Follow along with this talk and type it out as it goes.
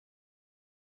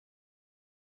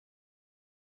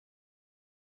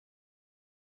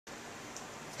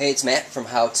Hey, it's Matt from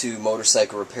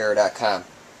HowToMotorcycleRepair.com.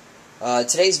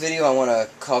 Today's video I want to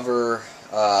cover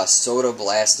soda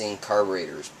blasting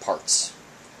carburetors parts,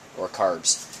 or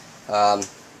carbs.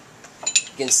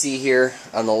 You can see here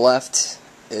on the left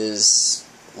is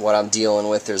what I'm dealing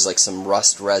with. There's like some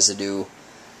rust residue,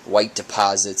 white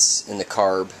deposits in the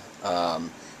carb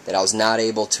that I was not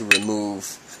able to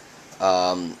remove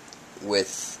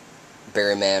with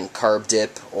Berryman carb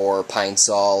dip or Pine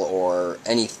Sol or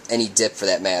any dip for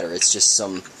that matter. It's just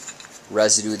some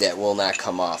residue that will not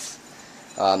come off.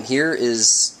 Here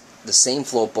is the same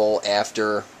float bowl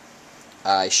after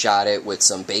I shot it with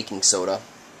some baking soda,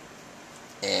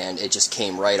 and it just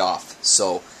came right off.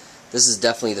 So this is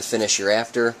definitely the finish you're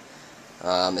after.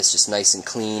 It's just nice and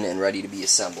clean and ready to be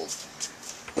assembled.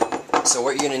 So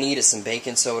what you're going to need is some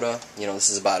baking soda. You know, this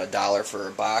is about $1 for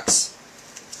a box.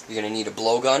 You're going to need a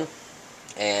blowgun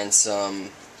and some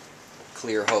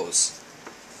clear hose.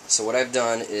 So what I've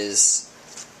done is,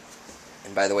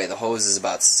 and by the way, the hose is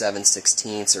about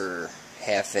 7/16 or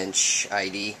half-inch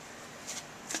ID.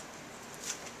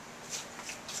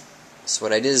 So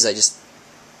what I did is I just,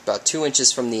 about 2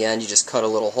 inches from the end, you just cut a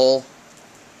little hole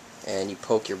and you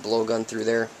poke your blowgun through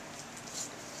there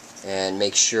and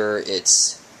make sure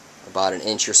it's about 1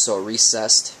 inch or so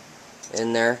recessed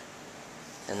in there,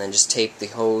 and then just tape the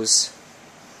hose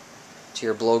to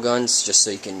your blowguns just so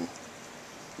you can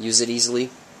use it easily.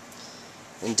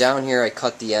 And down here I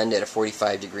cut the end at a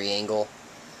 45-degree angle,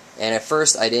 and at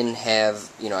first I didn't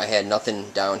have, I had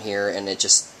nothing down here, and it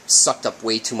just sucked up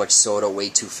way too much soda way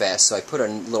too fast, so I put a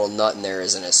little nut in there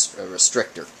as a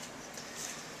restrictor.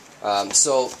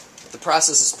 So the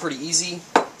process is pretty easy.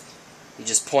 You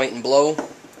just point and blow,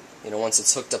 once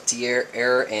it's hooked up to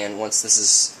air, and once this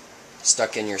is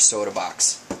stuck in your soda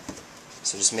box.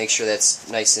 So just make sure that's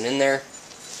nice and in there,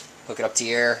 hook it up to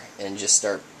air, and just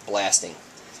start blasting.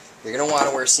 You're going to want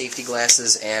to wear safety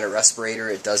glasses and a respirator.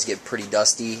 It does get pretty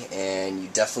dusty, and you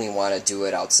definitely want to do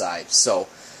it outside. So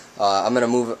I'm going to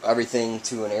move everything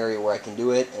to an area where I can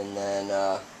do it, and then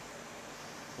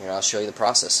I'll show you the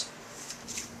process.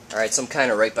 Alright, so I'm kind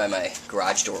of right by my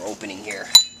garage door opening here.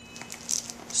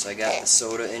 So I got the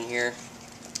soda in here,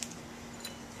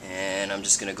 and I'm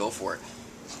just going to go for it.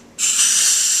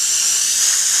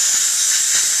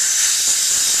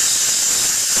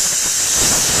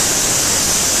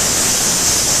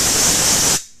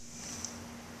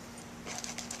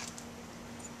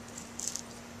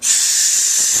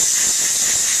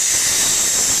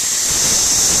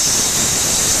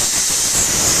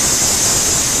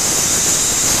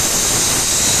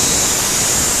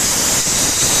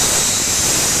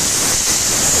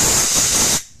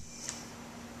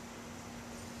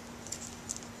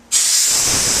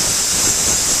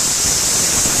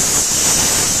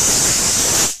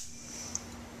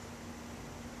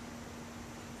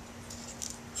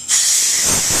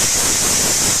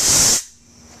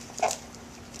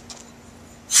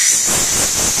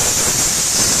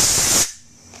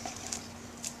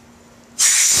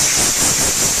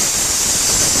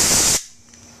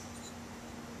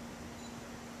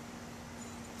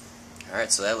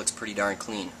 Alright, so that looks pretty darn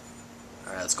clean.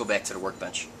 Alright, let's go back to the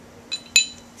workbench.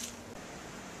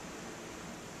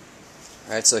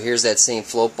 Alright, so here's that same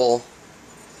float bowl.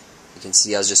 You can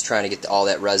see I was just trying to get all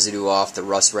that residue off, the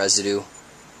rust residue.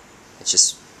 It's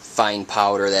just fine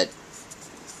powder that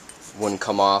wouldn't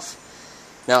come off.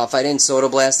 Now, if I didn't soda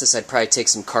blast this, I'd probably take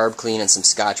some Carb Clean and some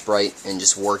Scotch-Brite and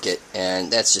just work it,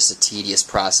 and that's just a tedious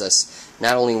process.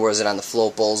 Not only was it on the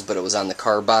float bowls, but it was on the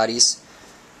carb bodies.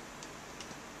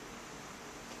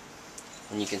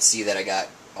 And you can see that I got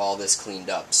all this cleaned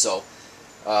up. So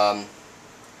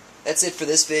that's it for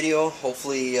this video.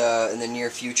 Hopefully in the near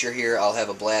future here I'll have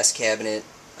a blast cabinet,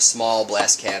 a small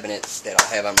blast cabinet that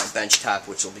I'll have on my bench top,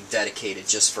 which will be dedicated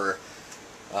just for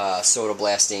soda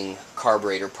blasting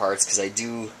carburetor parts, because I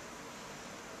do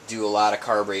a lot of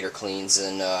carburetor cleans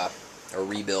and or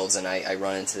rebuilds, and I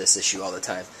run into this issue all the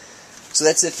time. So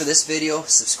that's it for this video.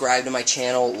 Subscribe to my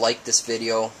channel, like this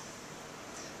video.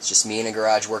 It's just me in a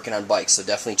garage working on bikes, so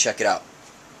definitely check it out.